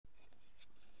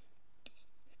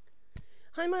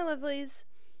Hi, my lovelies.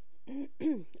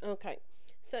 Okay,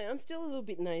 so I'm still a little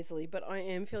bit nasally, but I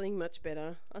am feeling much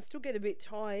better. I still get a bit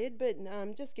tired, but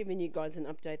just giving you guys an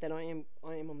update that I am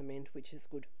on the mend, which is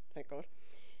good. Thank God.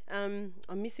 I'm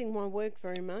missing my work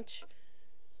very much,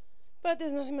 but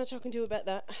there's nothing much I can do about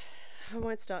that. I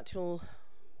won't start till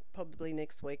probably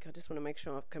next week. I just want to make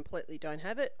sure I completely don't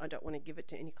have it. I don't want to give it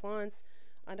to any clients.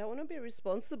 I don't want to be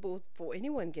responsible for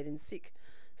anyone getting sick.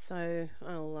 So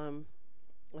I'll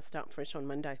start fresh on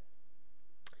Monday.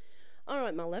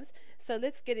 Alright, my loves, so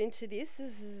let's get into this.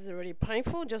 This is already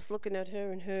painful, just looking at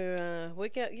her and her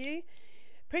workout gear.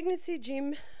 Pregnancy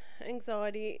gym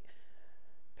anxiety.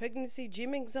 Pregnancy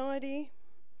gym anxiety.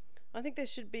 I think there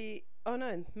should be, oh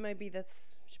no, maybe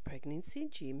that's pregnancy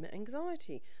gym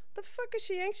anxiety. What the fuck is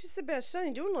she anxious about? She's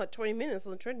only doing like 20 minutes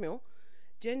on the treadmill.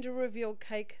 Gender reveal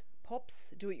cake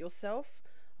pops, do it yourself.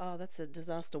 Oh, that's a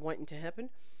disaster waiting to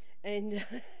happen. And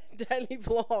daily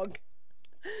vlog.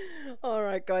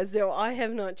 Alright guys, now I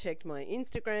have not checked my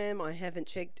Instagram. I haven't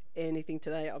checked anything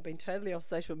today. I've been totally off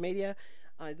social media.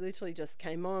 I literally just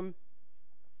came on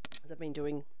as I've been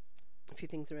doing a few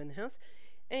things around the house.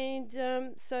 And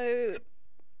so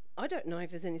I don't know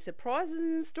if there's any surprises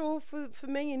in store for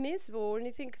me in this or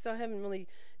anything, because I haven't really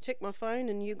checked my phone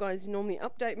and you guys normally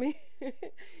update me.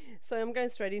 So I'm going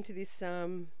straight into this.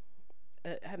 Haven't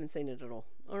seen it at all.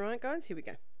 Alright guys, here we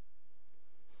go.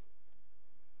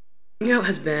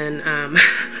 Has been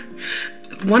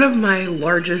one of my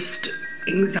largest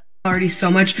anxieties. Already so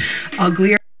much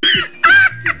uglier.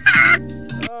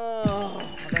 Oh,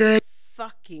 good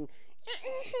fucking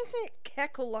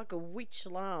cackle like a witch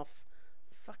laugh.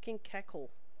 Fucking cackle.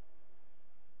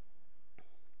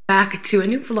 Back to a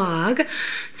new vlog.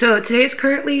 So today is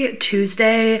currently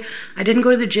Tuesday. I didn't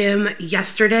go to the gym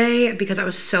yesterday because I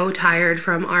was so tired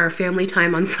from our family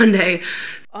time on Sunday.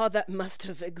 Oh, that must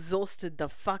have exhausted the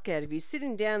fuck out of you.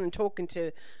 Sitting down and talking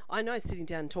to, I know sitting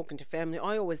down and talking to family,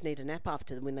 I always need a nap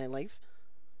after when they leave.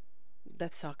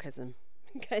 That's sarcasm,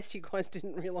 in case you guys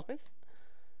didn't realise.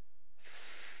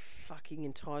 Fucking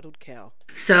entitled cow.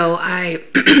 So I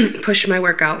pushed my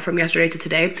workout from yesterday to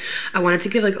today. I wanted to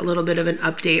give like a little bit of an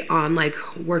update on like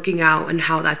working out and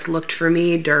how that's looked for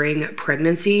me during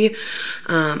pregnancy.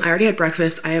 I already had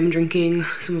breakfast. I am drinking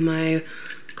some of my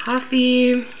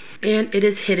coffee. And it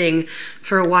is hitting.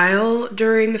 For a while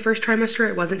during the first trimester,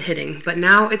 it wasn't hitting, but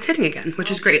now it's hitting again,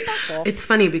 which is great. It's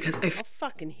funny because I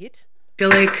fucking hit. feel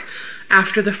like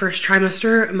after the first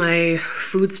trimester, my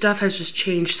food stuff has just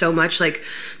changed so much. Like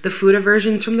the food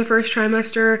aversions from the first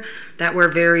trimester that were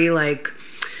very like,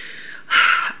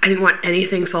 I didn't want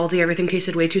anything salty. Everything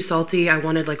tasted way too salty. I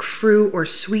wanted like fruit or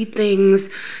sweet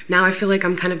things. Now I feel like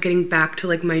I'm kind of getting back to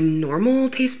like my normal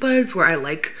taste buds where I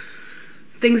like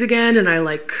things again and I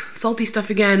like salty stuff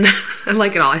again. I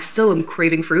like it all. I still am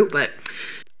craving fruit, but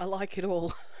I like it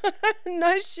all.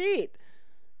 No shit.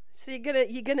 So you're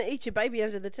gonna eat your baby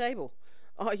under the table.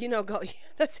 Oh, you know, God,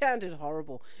 that sounded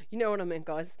horrible. You know what I meant,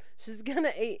 guys. She's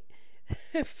gonna eat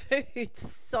food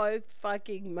so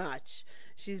fucking much.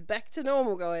 She's back to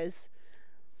normal, guys.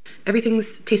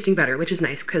 Everything's tasting better, which is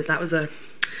nice because that was a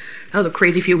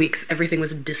crazy few weeks. Everything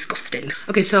was disgusting.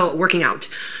 Okay, so working out.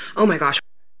 Oh my gosh.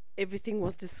 Everything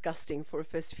was disgusting for the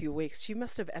first few weeks. She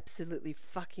must have absolutely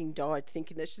fucking died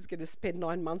thinking that she's going to spend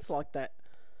 9 months like that.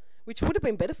 Which would have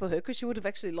been better for her because she would have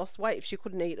actually lost weight if she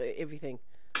couldn't eat everything.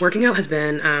 Working out has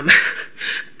been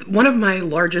one of my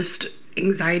largest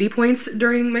anxiety points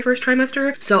during my first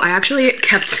trimester. So I actually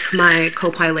kept my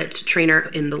co-pilot trainer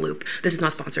in the loop. This is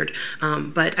not sponsored,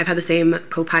 but I've had the same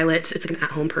co-pilot. It's like an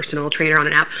at-home personal trainer on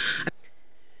an app.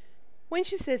 When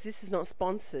she says this is not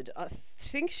sponsored, I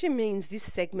think she means this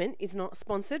segment is not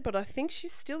sponsored, but I think she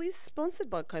still is sponsored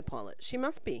by Copilot. She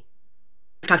must be.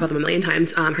 I've talked about them a million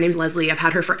times. Her name's Leslie. I've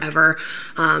had her forever.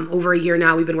 Over a year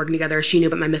now, we've been working together. She knew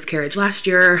about my miscarriage last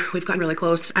year. We've gotten really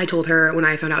close. I told her when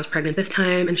I found out I was pregnant this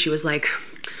time, and she was like,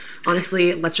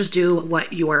 honestly, let's just do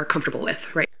what you're comfortable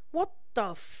with, right? What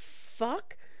the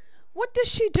fuck? What does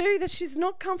she do that she's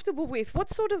not comfortable with?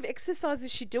 What sort of exercise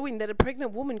is she doing that a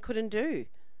pregnant woman couldn't do?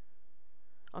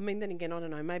 I mean, then again, I don't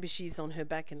know. Maybe she's on her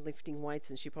back and lifting weights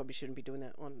and she probably shouldn't be doing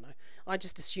that. I don't know. I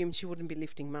just assumed she wouldn't be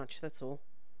lifting much. That's all.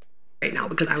 Right now,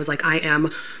 because I was like, I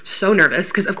am so nervous.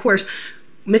 Because, of course,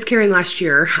 miscarrying last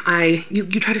year,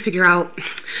 you try to figure out,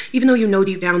 even though you know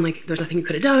deep down, like, there's nothing you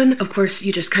could have done. Of course,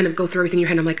 you just kind of go through everything in your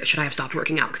head. I'm like, should I have stopped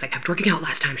working out? Because I kept working out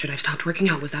last time. Should I have stopped working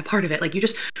out? Was that part of it? Like, you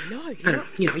just, no, I don't know,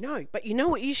 you know. No, but you know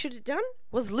what you should have done?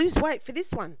 Was lose weight for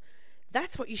this one.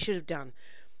 That's what you should have done.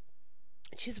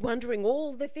 She's wondering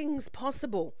all the things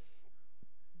possible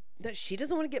that she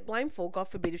doesn't want to get blamed for, God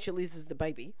forbid, if she loses the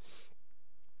baby.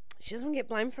 She doesn't get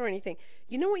blamed for anything.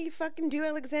 You know what you fucking do,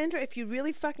 Alexandra? If you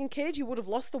really fucking cared, you would have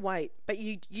lost the weight. But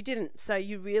you didn't. So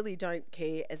you really don't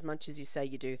care as much as you say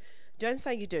you do. Don't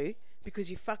say you do,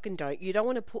 because you fucking don't. You don't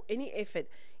want to put any effort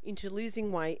into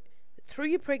losing weight through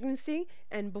your pregnancy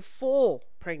and before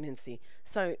pregnancy.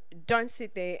 So don't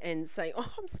sit there and say,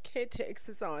 oh, I'm scared to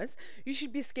exercise. You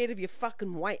should be scared of your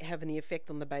fucking weight having the effect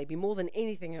on the baby more than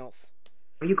anything else.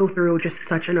 You go through just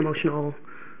such an emotional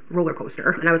roller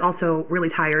coaster, and I was also really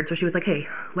tired, so she was like, hey,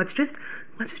 let's just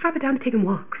drop it down to taking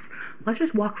walks. Let's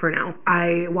just walk for now.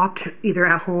 I walked either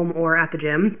at home or at the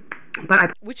gym,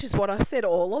 but which is what I said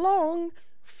all along.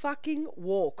 Fucking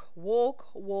walk.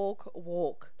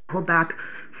 Pulled back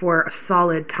for a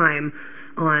solid time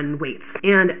on weights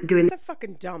and doing. So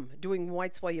fucking dumb doing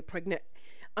weights while you're pregnant.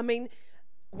 I mean,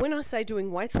 when I say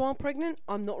doing weights while pregnant,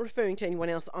 I'm not referring to anyone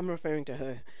else. I'm referring to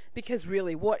her, because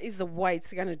really, what is the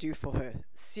weights going to do for her?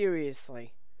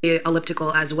 Seriously.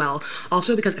 Elliptical as well.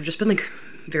 Also because I've just been like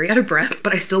very out of breath,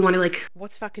 but I still want to like.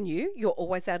 What's fucking you? You're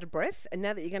always out of breath, and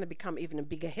now that you're going to become even a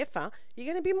bigger heifer, you're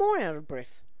going to be more out of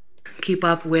breath. Keep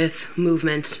up with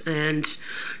movement and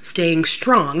staying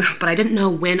strong, but I didn't know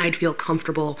when I'd feel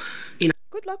comfortable, you know.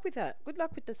 Good luck with that. Good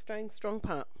luck with the staying strong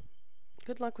part.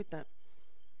 Good luck with that.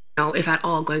 If at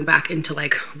all, going back into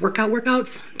like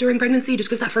workouts during pregnancy, just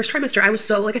because that first trimester I was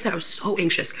so, like I said, I was so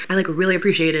anxious. I like really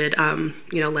appreciated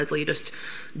Leslie just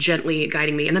gently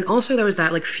guiding me. And then also there was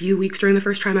that like few weeks during the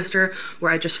first trimester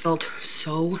where I just felt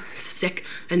so sick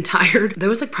and tired. There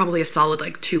was like probably a solid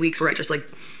like 2 weeks where I just like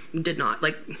did not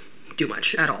like do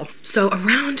much at all. So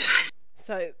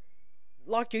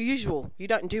like your usual, you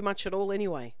don't do much at all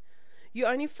anyway. You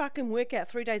only fucking work out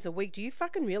 3 days a week. Do you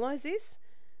fucking realize this?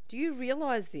 Do you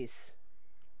realize this?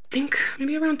 I think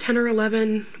maybe around 10 or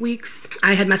 11 weeks,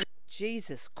 I had messaged.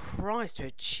 Jesus Christ, her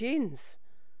chins.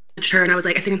 Sure, and I was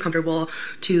like, I think I'm comfortable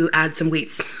to add some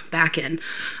weights back in.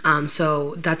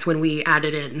 So that's when we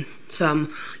added in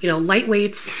some, light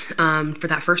weights for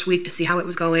that first week to see how it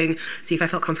was going, see if I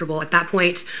felt comfortable. At that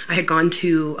point, I had gone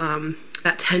to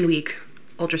that 10-week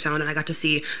ultrasound, and I got to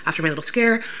see after my little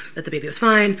scare that the baby was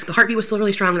fine. The heartbeat was still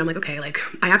really strong, and I'm like, okay, like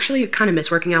I actually kind of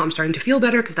miss working out. I'm starting to feel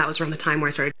better because that was around the time where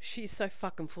I started. She's so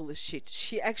fucking full of shit.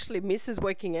 She actually misses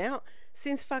working out.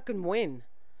 Since fucking when?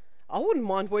 I wouldn't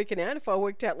mind working out if I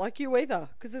worked out like you either,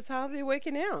 because it's hardly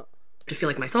working out. To feel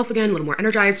like myself again, a little more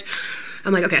energized.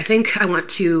 I'm like, okay, I think I want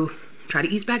to try to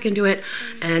ease back into it,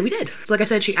 and we did. So like I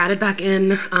said, she added back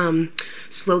in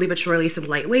slowly but surely some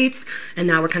light weights, and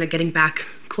now we're kind of getting back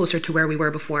closer to where we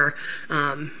were before.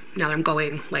 Now that I'm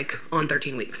going like on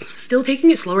 13 weeks. Still taking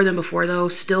it slower than before though.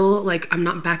 Still like I'm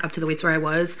not back up to the weights where I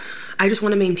was. I just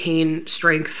want to maintain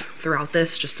strength throughout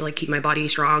this, just to like keep my body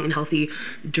strong and healthy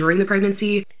during the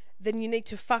pregnancy. Then you need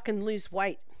to fucking lose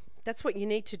weight. That's what you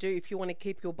need to do if you want to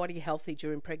keep your body healthy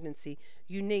during pregnancy.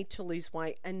 You need to lose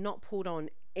weight and not put on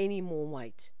any more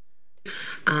weight.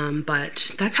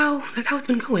 But that's how it's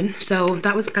been going. So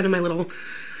that was kind of my little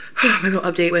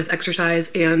update with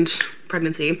exercise and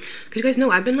pregnancy. Because you guys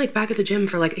know I've been like back at the gym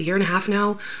for like a year and a half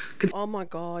now. Oh my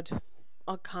God.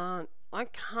 I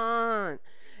can't.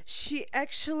 She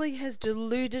actually has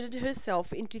deluded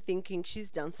herself into thinking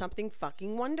she's done something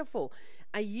fucking wonderful.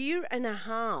 A year and a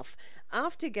half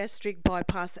after gastric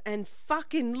bypass, and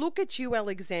fucking look at you,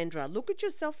 Alexandra. Look at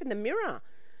yourself in the mirror.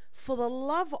 For the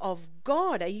love of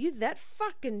God, are you that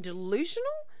fucking delusional?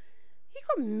 You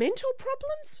got mental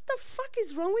problems? What the fuck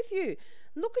is wrong with you?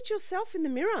 Look at yourself in the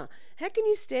mirror. How can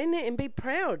you stand there and be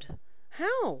proud?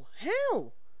 How?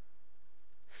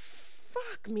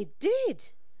 Fuck me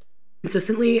dead.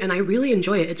 Consistently, and I really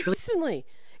enjoy it. It's really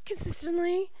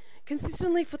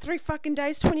consistently for 3 fucking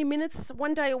days, 20 minutes,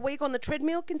 1 day a week on the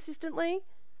treadmill, consistently.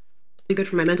 Good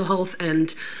for my mental health,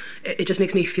 and it just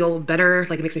makes me feel better.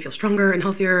 Like it makes me feel stronger and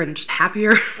healthier and just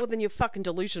happier. Well, then you're fucking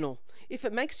delusional. If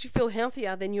it makes you feel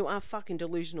healthier, then you are fucking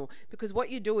delusional, because what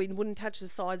you're doing wouldn't touch the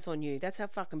sides on you. That's how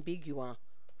fucking big you are.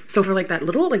 So for like that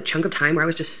little like chunk of time where I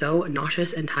was just so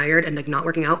nauseous and tired and like not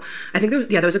working out, I think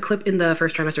there was a clip in the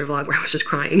first trimester vlog where I was just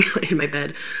crying in my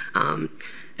bed.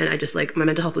 And I just like, my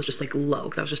mental health was just like low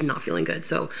because I was just not feeling good.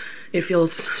 So it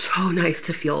feels so nice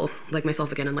to feel like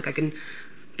myself again, and like I can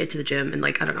get to the gym and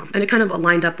like, I don't know. And it kind of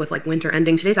aligned up with like winter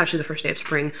ending. Today's actually the first day of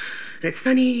spring and it's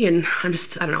sunny, and I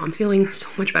don't know, I'm feeling so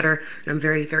much better, and I'm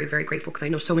very, very, very grateful because I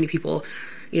know so many people,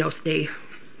 stay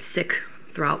sick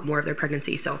throughout more of their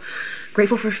pregnancy. So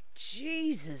grateful for.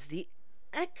 Jesus, the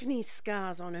acne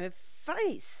scars on her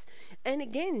face. And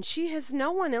again, she has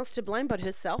no one else to blame but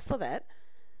herself for that.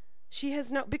 She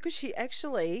has no, because she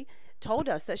actually told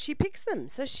us that she picks them.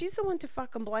 So she's the one to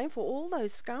fucking blame for all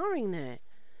those scarring there.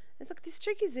 And look, this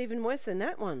chick is even worse than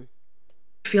that one.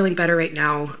 feeling better right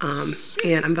now,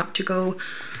 and I'm about to go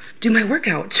do my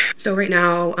workout. So right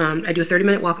now, I do a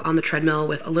 30-minute walk on the treadmill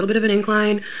with a little bit of an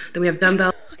incline. Then we have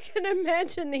dumbbell. I can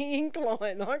imagine the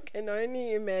incline. I can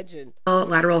only imagine.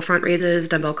 Lateral front raises,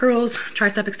 dumbbell curls,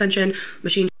 tricep extension,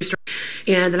 machine.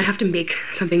 And then I have to make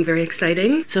something very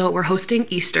exciting. So we're hosting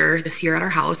Easter this year at our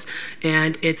house,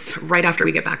 and it's right after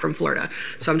we get back from Florida.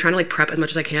 So I'm trying to like prep as much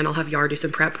as I can. I'll have Yar do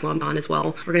some prep while I'm gone as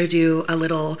well. We're gonna do a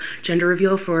little gender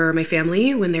reveal for my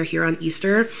family when they're here on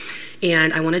Easter.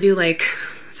 And I wanna do like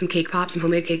some cake pops, some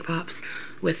homemade cake pops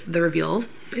with the reveal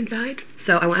inside.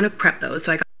 So I want to prep those.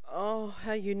 So I got. Oh,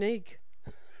 how unique.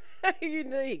 How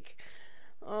unique.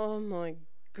 Oh my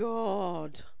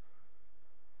God.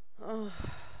 Oh.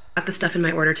 Got the stuff in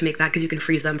my order to make that because you can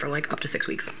freeze them for like up to 6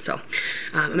 weeks. So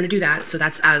I'm going to do that. So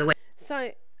that's out of the way.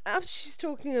 So after she's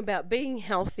talking about being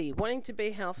healthy, wanting to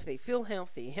be healthy, feel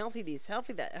healthy, healthy this,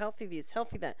 healthy that, healthy this,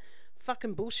 healthy that,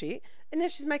 fucking bullshit. And now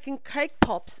she's making cake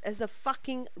pops as a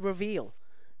fucking reveal.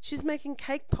 She's making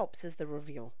cake pops as the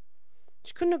reveal.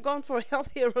 She couldn't have gone for a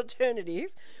healthier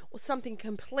alternative or something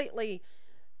completely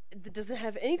that doesn't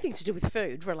have anything to do with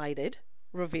food related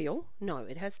reveal. No,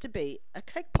 it has to be a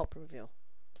cake pop reveal.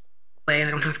 And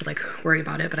I don't have to like worry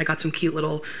about it, but I got some cute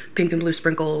little pink and blue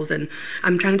sprinkles, and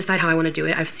I'm trying to decide how I want to do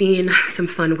it. I've seen some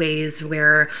fun ways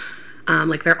where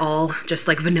like they're all just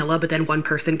like vanilla, but then one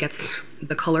person gets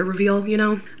the color reveal, you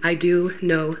know? I do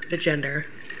know the gender.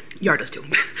 Yar does too.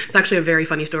 It's actually a very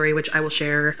funny story, which I will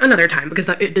share another time because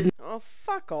it did Oh,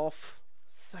 fuck off.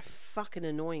 So fucking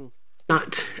annoying.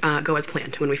 Not go as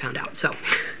planned when we found out. So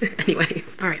anyway,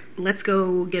 all right, let's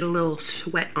go get a little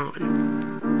sweat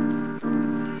on.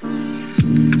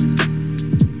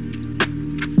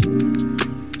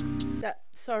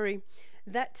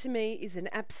 That to me is an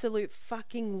absolute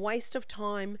fucking waste of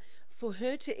time for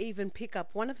her to even pick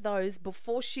up one of those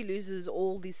before she loses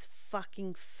all this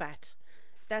fucking fat.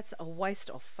 That's a waste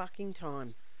of fucking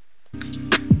time.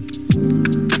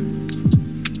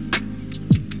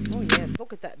 Oh yeah,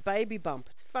 look at that baby bump.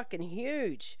 It's fucking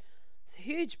huge. It's a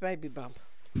huge baby bump.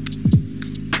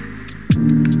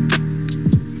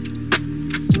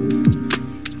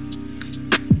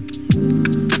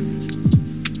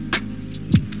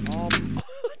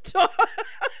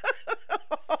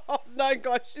 Oh no,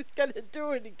 gosh, she's gonna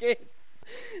do it again.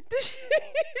 Did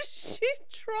she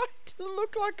try to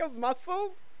look like a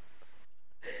muscle?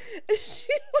 Is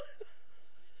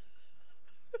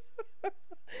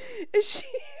she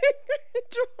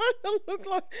trying to look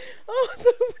like,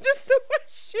 just the way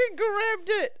she grabbed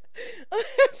it? I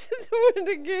have to do it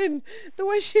again. The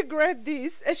way she grabbed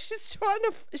this, and is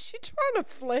she trying to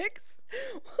flex?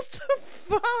 What the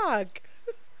fuck?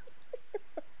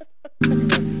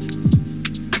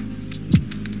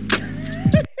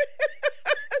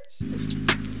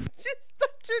 She's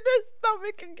touching her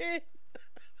stomach again.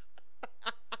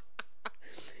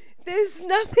 There's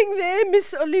nothing there,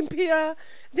 Miss Olympia.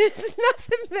 There's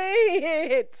nothing there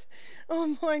yet.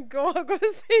 Oh my God, I've got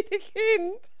to see it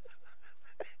again.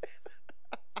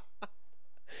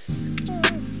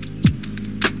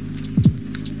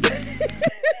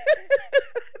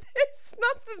 There's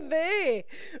nothing there.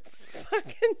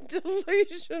 Fucking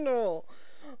delusional.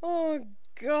 Oh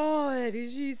God,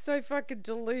 is she so fucking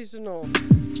delusional?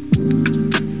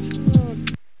 Oh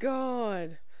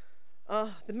God.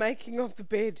 Oh, the making of the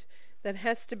bed. That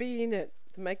has to be in it.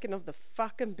 The making of the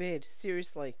fucking bed.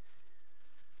 Seriously.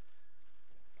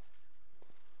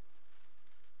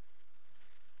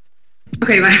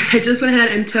 Okay guys, I just went ahead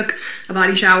and took a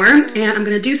body shower, and I'm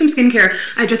gonna do some skincare.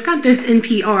 I just got this in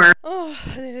PR. Oh,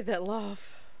 I needed that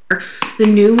laugh. The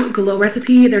new Glow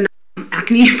recipe. They're not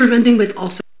acne preventing, but it's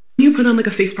also you put on like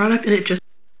a face product, and it just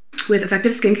with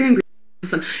effective skincare ingredients.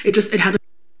 It has a,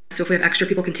 so if we have extra,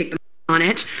 people can take them on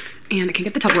it. And I can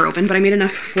get the Tupperware open, but I made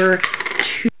enough for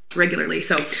 2 regularly.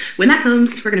 So when that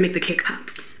comes, we're gonna make the cake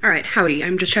pops. All right, howdy.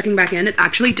 I'm just checking back in. It's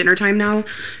actually dinner time now,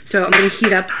 so I'm gonna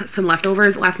heat up some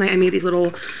leftovers. Last night I made these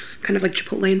little kind of like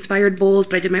Chipotle inspired bowls,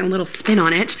 but I did my own little spin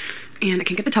on it. And I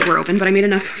can get the Tupperware open, but I made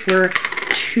enough for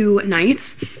 2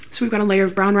 nights. So we've got a layer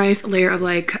of brown rice, a layer of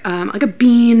like a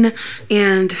bean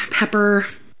and pepper.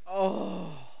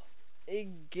 Oh,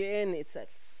 again, it's that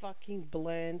fucking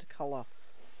bland color.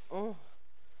 Oh,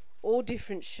 all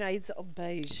different shades of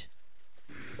beige.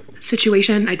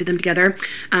 Situation. I did them together,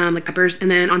 like peppers, and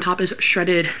then on top is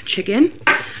shredded chicken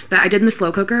that I did in the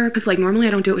slow cooker because like normally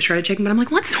I don't do it with shredded chicken, but I'm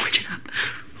like, let's switch it up.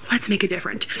 Let's make it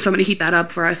different. So I'm gonna heat that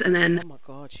up for us, and then oh my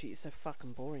God, she is so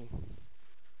fucking boring.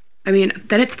 I mean,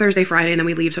 then it's Thursday, Friday, and then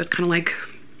we leave, so it's kind of like,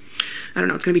 I don't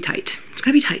know, it's gonna be tight. It's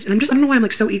gonna be tight, and I don't know why I'm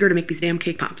like so eager to make these damn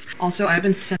cake pops. Also, I've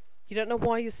been You don't know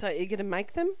why you're so eager to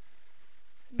make them?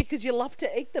 Because you love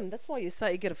to eat them. That's why you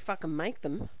say you gotta fucking make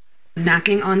them.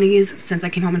 Snacking on these since I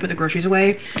came home and put the groceries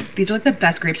away. These are like the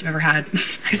best grapes I've ever had.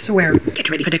 I swear. Get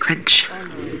ready for the crunch. Oh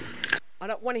no. I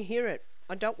don't want to hear it.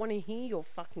 I don't want to hear your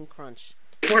fucking crunch.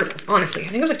 Affordable, honestly. I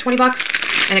think it was like 20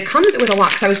 bucks. And it comes with a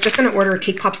lot. So I was just going to order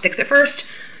cake pop sticks at first.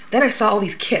 Then I saw all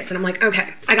these kits and I'm like,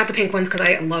 okay, I got the pink ones because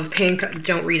I love pink.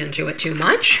 Don't read into it too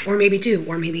much. Or maybe do,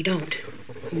 or maybe don't.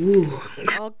 Ooh.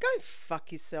 Oh, go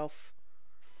fuck yourself.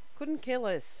 Couldn't care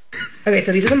less. Okay,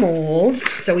 so these are the molds.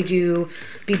 So we do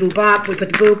beep boop bop, we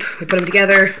put the boop, we put them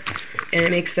together, and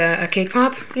it makes a cake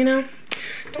pop, you know?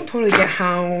 Don't totally get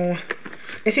how...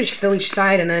 I guess you just fill each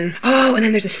side and then... Oh, and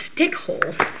then there's a stick hole.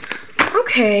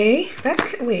 Okay,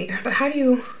 that's... Wait, but how do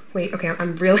you... Wait, okay,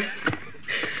 I'm really...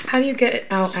 How do you get it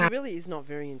out She really is not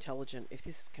very intelligent if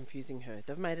this is confusing her.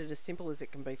 They've made it as simple as it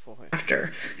can be for her.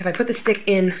 after? If I put the stick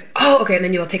in... Oh, okay, and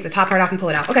then you'll take the top part off and pull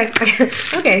it out. Okay,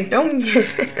 okay, don't...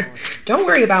 Don't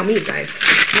worry about me, guys.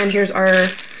 And then here's our...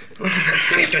 We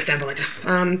have to assemble it.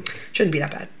 Shouldn't be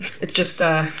that bad. It's just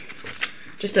a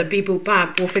beep boop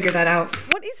bop. We'll figure that out.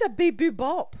 What is a beep boop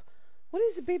bop? What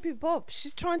is a beep boop bop?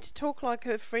 She's trying to talk like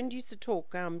her friend used to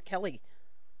talk, Kelly.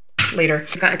 Later.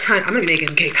 We've got a ton. I'm gonna be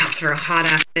making cake pops for a hot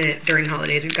ass minute during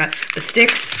holidays. We've got the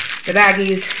sticks, the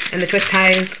baggies, and the twist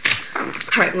ties.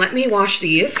 All right, let me wash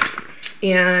these,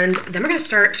 and then we're gonna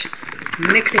start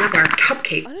mixing up our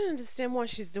cupcake. I don't understand why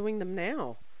she's doing them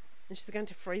now. And she's going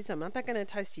to freeze them. Aren't they going to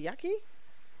taste yucky?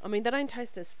 I mean, they don't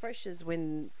taste as fresh as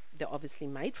when they're obviously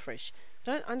made fresh.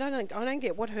 I don't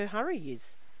get what her hurry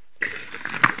is.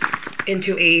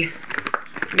 Into a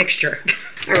mixture.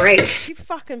 All right. She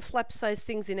fucking flaps those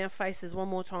things in our faces one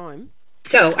more time.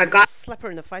 So I've got Slap her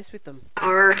in the face with them.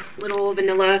 our little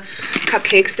vanilla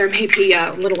cupcakes. There may be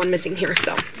a little one missing here,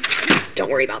 so don't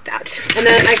worry about that. And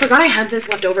then I forgot I had this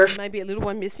left over Maybe a little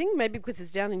one missing. Maybe because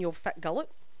it's down in your fat gullet.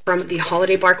 from the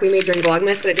holiday bark we made during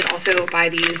Vlogmas, but I did also buy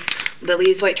these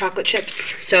Lily's white chocolate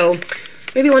chips. So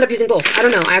maybe we'll end up using both. I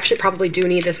don't know. I actually probably do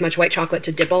need this much white chocolate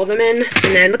to dip all of them in.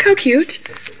 And then look how cute.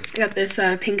 I got this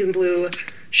pink and blue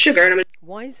sugar. And I'm going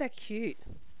Why is that cute?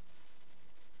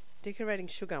 Decorating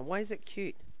sugar. Why is it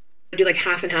cute? to do like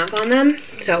half and half on them.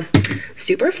 So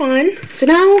super fun. So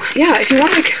now, yeah, if you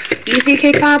want like easy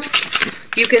cake pops,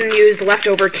 you can use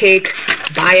leftover cake,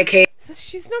 buy a cake. So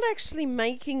she's not actually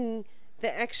making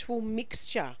the actual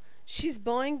mixture. She's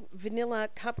buying vanilla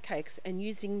cupcakes and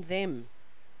using them.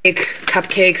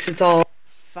 Cupcakes, it's all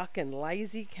Fucking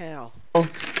lazy cow.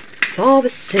 It's all the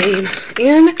same.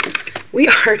 And we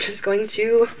are just going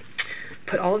to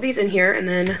put all of these in here and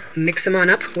then mix them on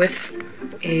up with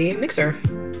a mixer.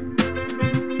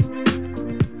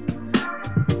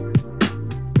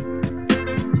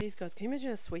 Jeez, guys, can you imagine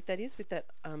how sweet that is with that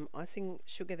icing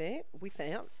sugar there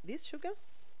without this sugar?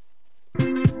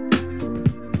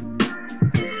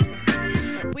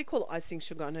 We call it icing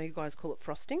sugar. I know you guys call it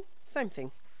frosting. Same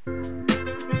thing.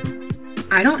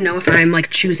 I don't know if I'm like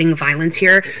choosing violence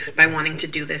here by wanting to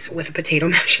do this with a potato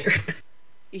masher.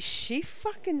 Is she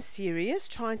fucking serious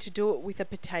trying to do it with a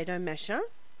potato masher?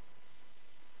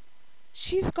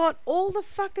 She's got all the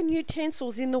fucking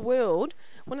utensils in the world.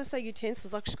 When I say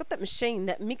utensils, like she's got that machine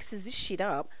that mixes this shit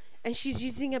up and she's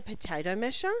using a potato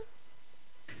masher?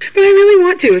 But I really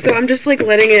want to, so I'm just like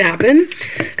letting it happen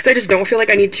because I just don't feel like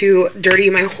I need to dirty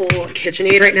my whole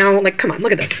KitchenAid right now. Like, come on,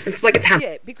 look at this. It's like it's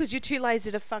happening. Yeah, because you're too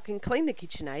lazy to fucking clean the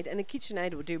KitchenAid, and the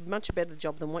KitchenAid will do a much better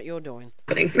job than what you're doing.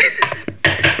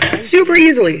 Super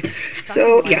easily.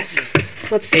 So yes,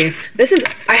 let's see. This is,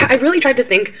 I really tried to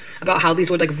think about how these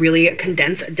would like really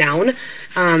condense down.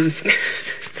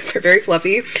 Because they're very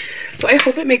fluffy. So I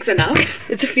hope it makes enough.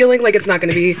 It's a feeling like it's not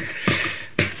going to be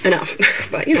enough,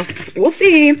 but you know, we'll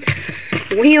see.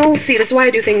 We'll see. This is why I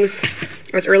do things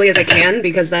as early as I can,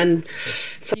 because then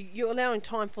You're allowing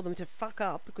time for them to fuck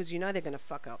up because you know they're going to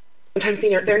fuck up. sometimes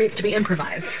there needs to be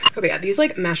improvised. Okay, yeah, these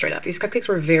like mashed right up. These cupcakes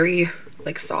were very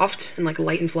like soft and like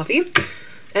light and fluffy.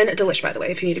 And delish, by the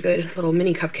way, if you need a good little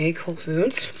mini cupcake, Whole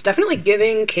Foods. It's definitely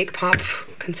giving cake pop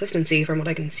consistency from what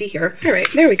I can see here. All right,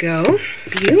 there we go.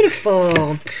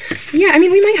 Beautiful. Yeah, I mean,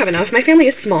 we might have enough. My family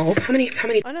is small. How many?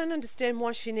 I don't understand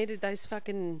why she needed those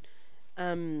fucking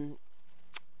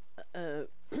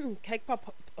cake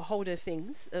pop holder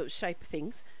things, shape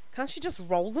things. Can't she just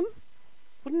roll them?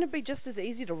 Wouldn't it be just as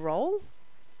easy to roll?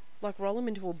 Like roll them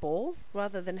into a ball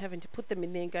rather than having to put them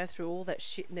in there and go through all that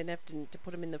shit and then have to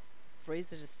put them in the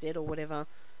freezer to set or whatever.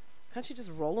 Can't you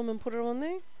just roll them and put it on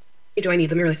there? Do I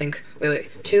need them? Let me really think.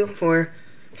 Wait. 2, 4,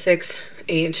 6,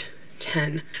 8,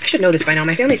 10. I should know this by now.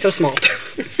 My family's so small.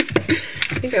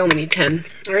 I think I only need 10.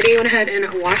 I already went ahead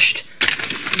and washed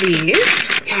these.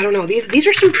 Yeah, I don't know. These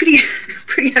are some pretty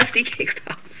hefty cake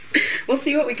pops. We'll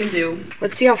see what we can do.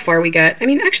 Let's see how far we get. I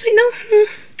mean, actually, no.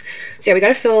 So yeah, we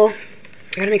gotta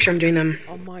make sure I'm doing them.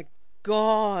 Oh my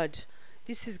God.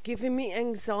 This is giving me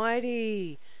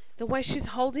anxiety. The way she's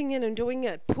holding it and doing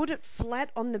it. Put it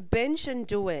flat on the bench and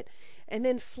do it. And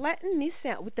then flatten this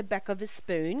out with the back of a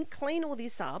spoon. Clean all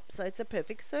this up so it's a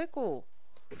perfect circle.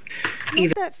 It's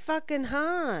not that fucking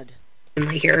hard.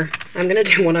 Here, I'm gonna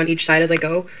do one on each side as I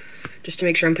go, just to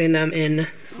make sure I'm putting them in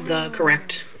the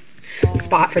correct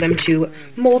spot for them to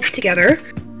mold together.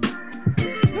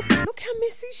 Look how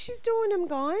messy she's doing them,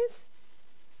 guys.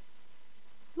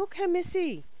 Look how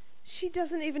messy. She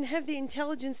doesn't even have the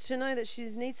intelligence to know that she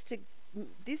needs to,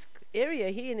 this area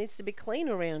here needs to be clean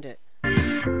around it.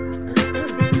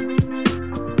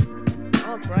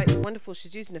 Oh, great. Wonderful.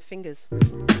 She's using her fingers.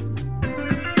 Beautiful.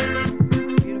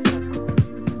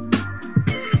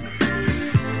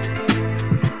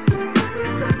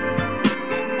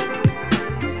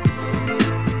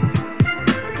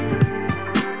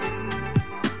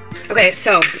 Okay,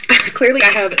 so clearly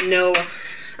I have no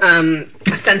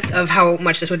sense of how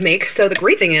much this would make. So the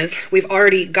great thing is we've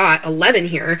already got 11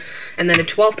 here, and then the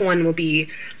 12th one will be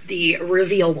the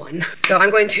reveal one. So I'm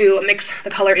going to mix the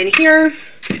color in here,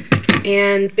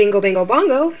 and bingo, bingo,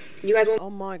 bongo. You guys won't. Oh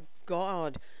my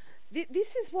God.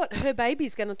 This is what her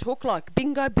baby's going to talk like.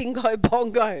 Bingo, bingo,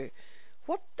 bongo.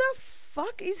 What the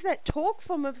fuck is that talk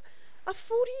from a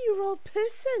 40-year-old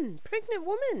person, pregnant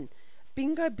woman?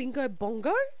 Bingo, bingo,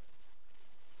 bongo?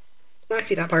 Not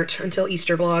see that part until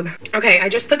Easter vlog. Okay, I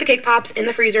just put the cake pops in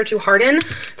the freezer to harden.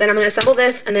 Then I'm gonna assemble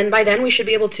this, and then by then we should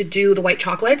be able to do the white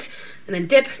chocolate, and then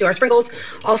dip, do our sprinkles.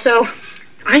 Also,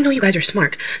 I know you guys are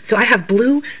smart, so I have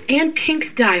blue and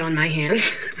pink dye on my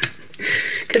hands.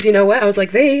 Because you know what? I was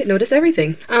like, they notice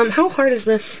everything. How hard is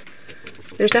this?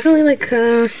 There's definitely like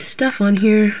stuff on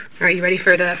here. All right, you ready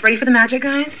for the magic,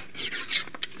 guys?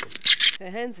 Her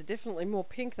hands are definitely more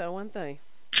pink though, aren't they?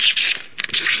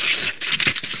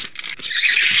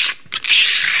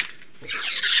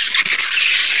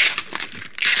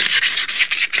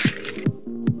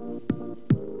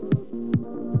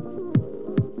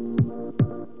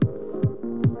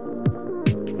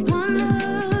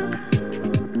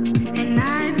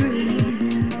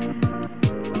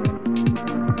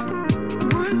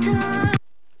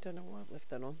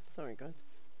 Sorry, guys.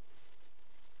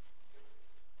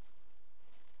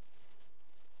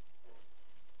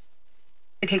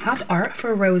 The cake pops are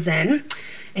frozen,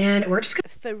 and we're just gonna...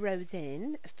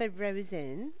 Frozen.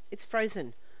 It's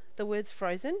frozen. The word's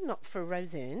frozen, not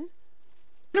frozen.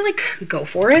 I'm gonna like go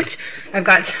for it. I've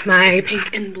got my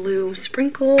pink and blue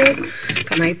sprinkles,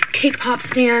 got my cake pop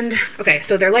stand. Okay,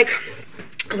 so they're like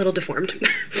a little deformed.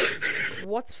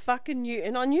 What's fucking new?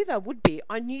 And I knew they would be.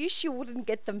 I knew she wouldn't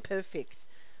get them perfect.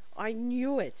 I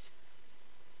knew it.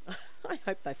 I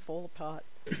hope they fall apart.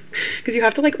 Because you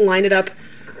have to like line it up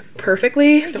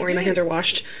perfectly. Don't worry, my hands are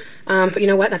washed. But you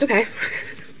know what? That's okay.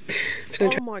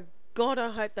 Oh my God, I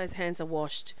hope those hands are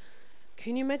washed.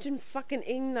 Can you imagine fucking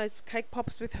eating those cake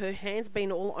pops with her hands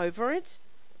being all over it?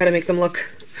 Gotta make them look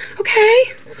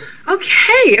okay. I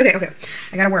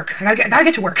gotta work. I gotta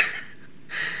get to work.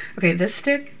 Okay, this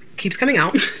stick keeps coming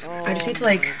out. Oh, I just need to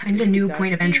like, I need a new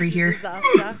point of entry here.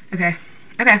 Okay.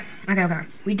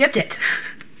 We dipped it.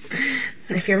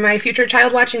 If you're my future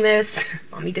child watching this,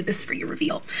 Mommy did this for your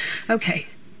reveal. Okay.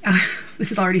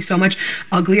 This is already so much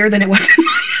uglier than it was in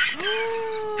my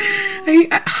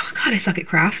head. Oh God, I suck at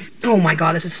crafts. Oh my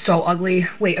God, this is so ugly.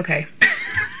 Wait, okay.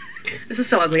 This is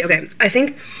so ugly. Okay, I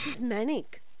think... She's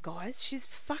manic, guys. She's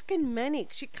fucking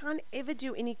manic. She can't ever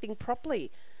do anything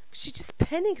properly. She just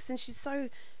panics and she's so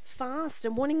fast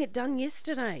and wanting it done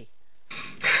yesterday.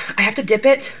 I have to dip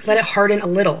it, let it harden a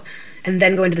little, and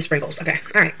then go into the sprinkles. Okay,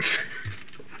 all right.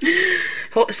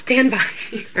 Stand by.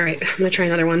 All right, I'm gonna try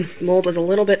another one. Mold was a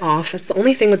little bit off. That's the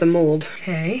only thing with the mold.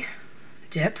 Okay,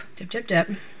 dip.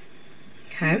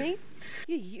 Okay.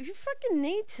 You fucking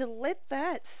need to let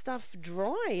that stuff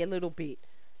dry a little bit.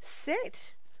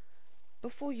 Set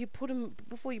before you put them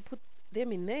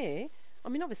in there. I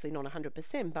mean, obviously not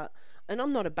 100%, but, and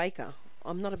I'm not a baker.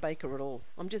 I'm not a baker at all.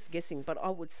 I'm just guessing, but I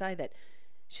would say that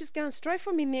she's going straight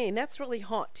from in there, and that's really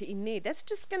hot, to in there. That's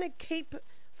just going to keep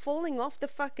falling off the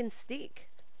fucking stick.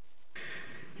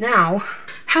 Now,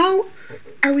 how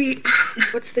are we...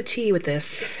 What's the tea with this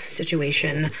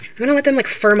situation? I'm going to let them, like,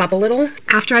 firm up a little.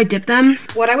 After I dip them,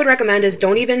 what I would recommend is just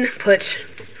don't even put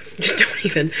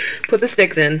the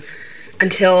sticks in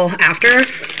until after,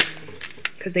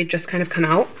 because they just kind of come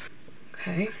out.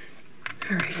 Okay.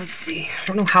 All right, let's see. I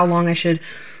don't know how long I should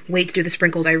wait to do the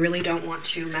sprinkles. I really don't want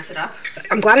to mess it up.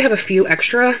 I'm glad I have a few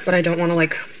extra, but I don't want to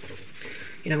like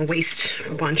you know, waste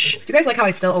a bunch. Do you guys like how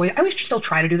I always still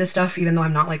try to do this stuff even though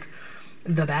I'm not like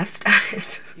the best at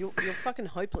it? You're fucking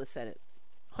hopeless at it.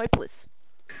 Hopeless.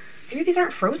 Maybe these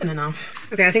aren't frozen enough.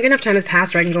 Okay, I think enough time has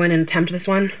passed where I can go in and attempt this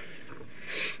one.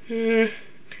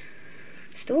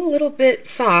 Still a little bit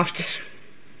soft,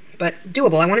 but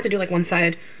doable. I wanted to do like one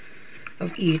side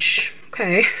of each.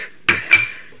 Okay.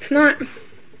 It's not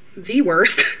the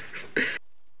worst.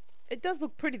 It does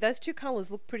look pretty. Those two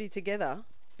colours look pretty together,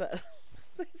 but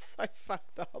it's so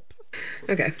fucked up.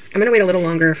 Okay, I'm gonna wait a little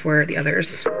longer for the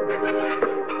others.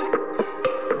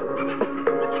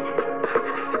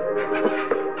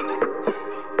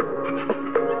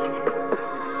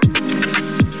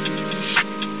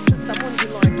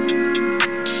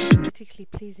 Aesthetically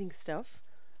pleasing stuff,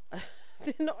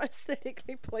 they're not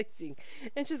aesthetically pleasing,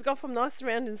 and she's got from nice,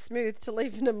 round and smooth to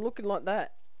leaving them looking like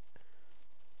that.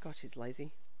 God, she's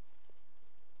lazy.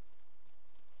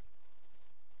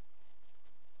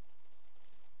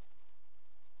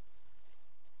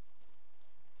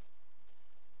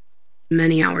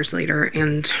 Many hours later,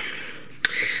 and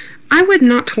I would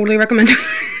not totally recommend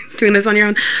doing this on your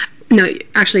own. No,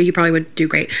 actually, you probably would do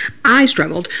great. I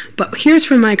struggled, but here's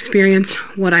from my experience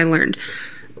what I learned.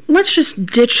 Let's just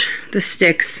ditch the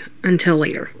sticks until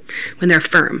later, when they're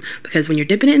firm, because when you're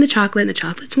dipping it in the chocolate and the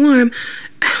chocolate's warm,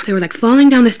 they were like falling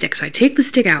down the stick, so I take the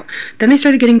stick out. Then they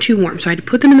started getting too warm, so I had to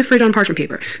put them in the fridge on parchment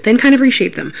paper, then kind of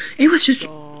reshape them. It was just,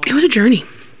 it was a journey.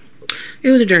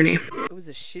 It was a journey. It was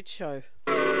a shit show.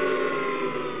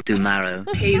 Tomorrow.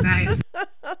 Hey, you guys.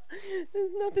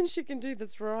 There's nothing she can do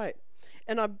that's right.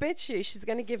 And I bet you she's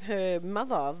going to give her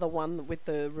mother the one with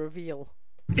the reveal.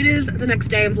 It is the next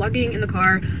day. I'm vlogging in the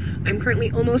car. I'm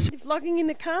currently almost... Vlogging in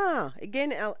the car.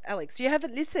 Again, Alex, you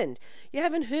haven't listened. You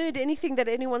haven't heard anything that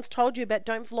anyone's told you about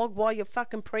don't vlog while you're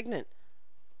fucking pregnant.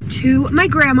 To my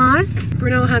grandma's.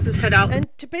 Bruno has his head out. And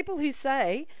to people who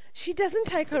say she doesn't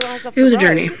take her eyes off the It road. was a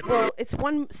journey. Well, it's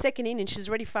 1 second in and she's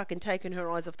already fucking taken her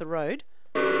eyes off the road.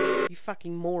 You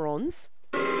fucking morons.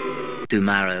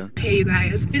 Tomorrow. Hey, you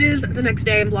guys. It is the next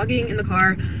day. I'm vlogging in the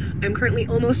car. I'm currently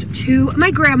almost to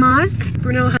my grandma's.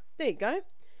 Bruno. There you go.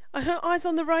 Are her eyes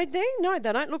on the road there? No,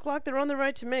 they don't look like they're on the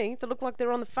road to me. They look like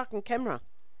they're on the fucking camera.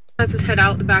 Has his head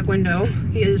out the back window.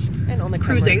 He is And on the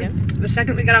cruising. The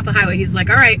second we got off the highway, he's like,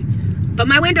 all right, put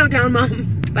my window down,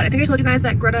 Mom. But I think I told you guys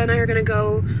that Greta and I are going to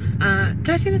go, did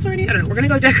I say this already? I don't know. We're going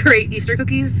to go decorate Easter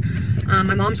cookies. My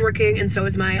mom's working and so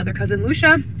is my other cousin,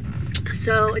 Lucia.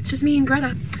 So it's just me and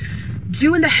Greta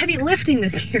doing the heavy lifting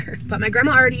this year. But my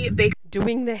grandma already baked.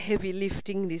 Doing the heavy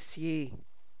lifting this year.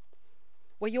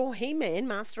 Well, you're He-Man,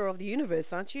 master of the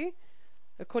universe, aren't you?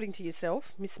 According to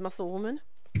yourself, Miss Muscle Woman.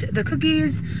 The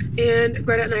cookies, and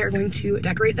Greta and I are going to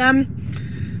decorate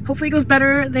them. Hopefully it goes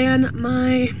better than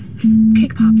my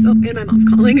cake pops. Oh, and my mom's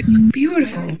calling.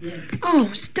 Beautiful.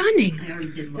 Oh, stunning.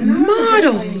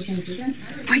 Models.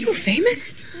 Are you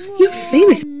famous? You're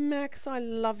famous. Max, I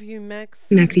love you,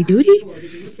 Max. Maxie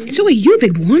Duty? So are you,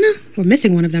 Big Warner? We're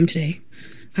missing one of them today.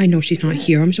 I know she's not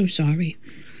here. I'm so sorry.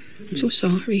 I'm so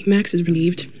sorry. Max is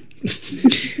relieved.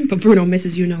 But Bruno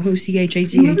misses you know who,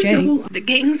 C-H-A-Z-H-A. The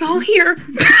gang's all here.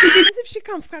 As if she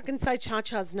can't fucking say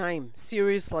Cha-Cha's name.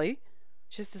 Seriously.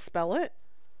 Just to spell it.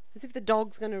 As if the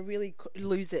dog's going to really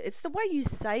lose it. It's the way you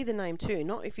say the name too,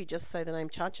 not if you just say the name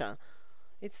Cha-Cha.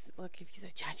 It's like if you say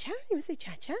Cha-Cha, you would say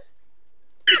Cha-Cha.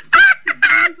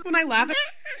 When I laugh at...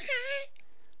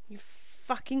 You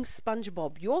fucking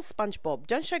SpongeBob. You're SpongeBob.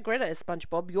 Don't show Greta as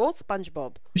SpongeBob. You're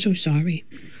SpongeBob. I'm so sorry.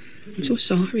 I'm so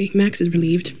sorry. Max is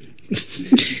relieved.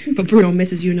 But Bruno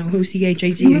misses you know who,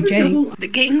 C-H-A-Z-H-A. The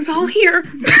gang's all here.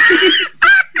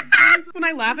 When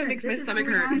I laugh, it makes my stomach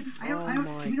hurt. Oh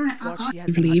my god, she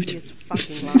has Relieved. the ugliest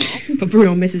fucking laugh. But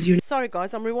Bruno misses you Sorry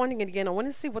guys, I'm rewinding it again. I want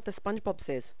to see what the SpongeBob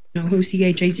says. know who,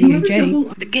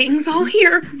 C-H-A-Z-H-A. The gang's all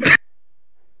here.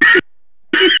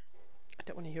 I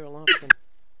don't want to hear a laugh again.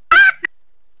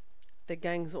 The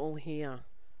gang's all here.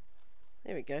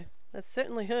 There we go. That's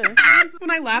certainly her.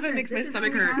 When I laugh, it makes my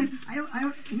stomach hurt.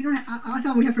 I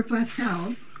thought we have for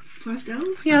pastels.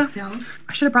 Pastels? Yeah. Pastels.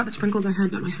 I should have brought the sprinkles I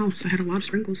had at my house. I had a lot of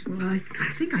sprinkles. Well, I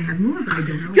think I have more, but I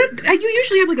don't know. You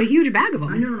usually have like a huge bag of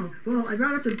them. I know. Well, I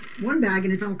brought up the one bag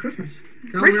and it's all Christmas.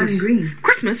 It's all Christmas. red and green.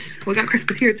 Christmas. We got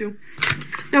Christmas here too.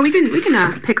 No, we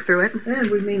can pick through it.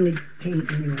 And we mainly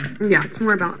paint anyway. Yeah, it's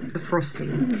more about the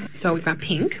frosting. So we've got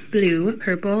pink, blue,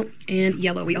 purple, and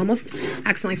yellow. We almost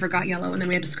accidentally forgot yellow, and then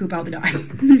we had to scoop out the dye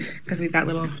because we've got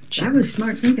little chips. That was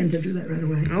smart thinking to do that right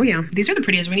away. Oh yeah, these are the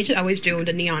prettiest. We need to always do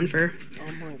the neon for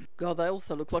Oh my god, they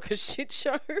also look like a shit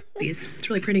show. these. It's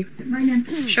really pretty. Right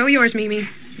in. Show yours, Mimi.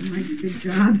 Nice, good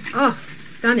job. Oh,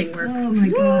 stunning work. Oh my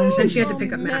gosh. Then she had to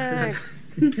pick up Max's. Max.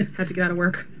 Yes. Had to get out of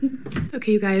work.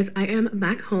 Okay, you guys, I am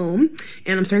back home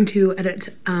and I'm starting to edit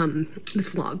this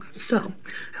vlog. So,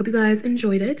 hope you guys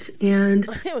enjoyed it, and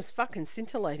It was fucking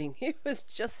scintillating. It was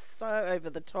just so over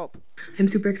the top. I'm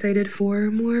super excited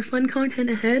for more fun content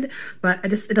ahead, but it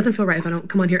doesn't feel right if I don't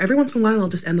come on here. Every once in a while I'll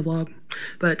just end the vlog,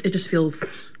 but it just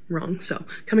feels wrong. So,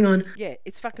 coming on. Yeah,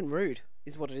 it's fucking rude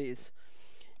is what it is.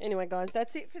 Anyway, guys,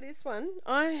 that's it for this one.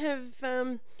 I have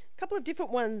a couple of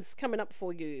different ones coming up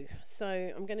for you. So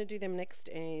I'm going to do them next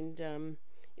and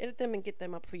edit them and get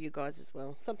them up for you guys as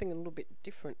well. Something a little bit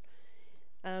different.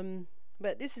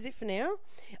 But this is it for now.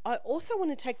 I also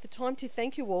want to take the time to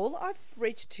thank you all. I've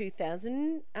reached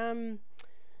 2,000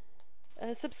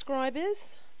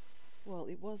 subscribers. Well,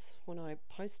 it was when I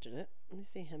posted it. Let me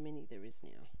see how many there is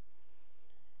now.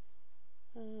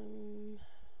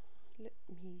 Let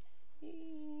me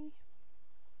see.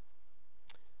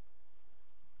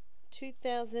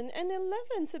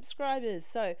 2,011 subscribers.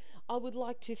 So I would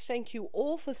like to thank you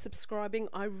all for subscribing.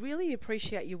 I really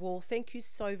appreciate you all. Thank you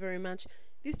so very much.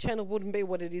 This channel wouldn't be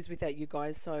what it is without you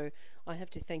guys, so I have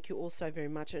to thank you all so very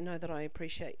much. I know that I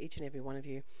appreciate each and every one of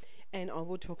you, and I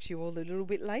will talk to you all a little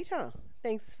bit later.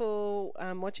 Thanks for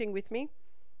watching with me.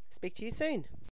 Speak to you soon.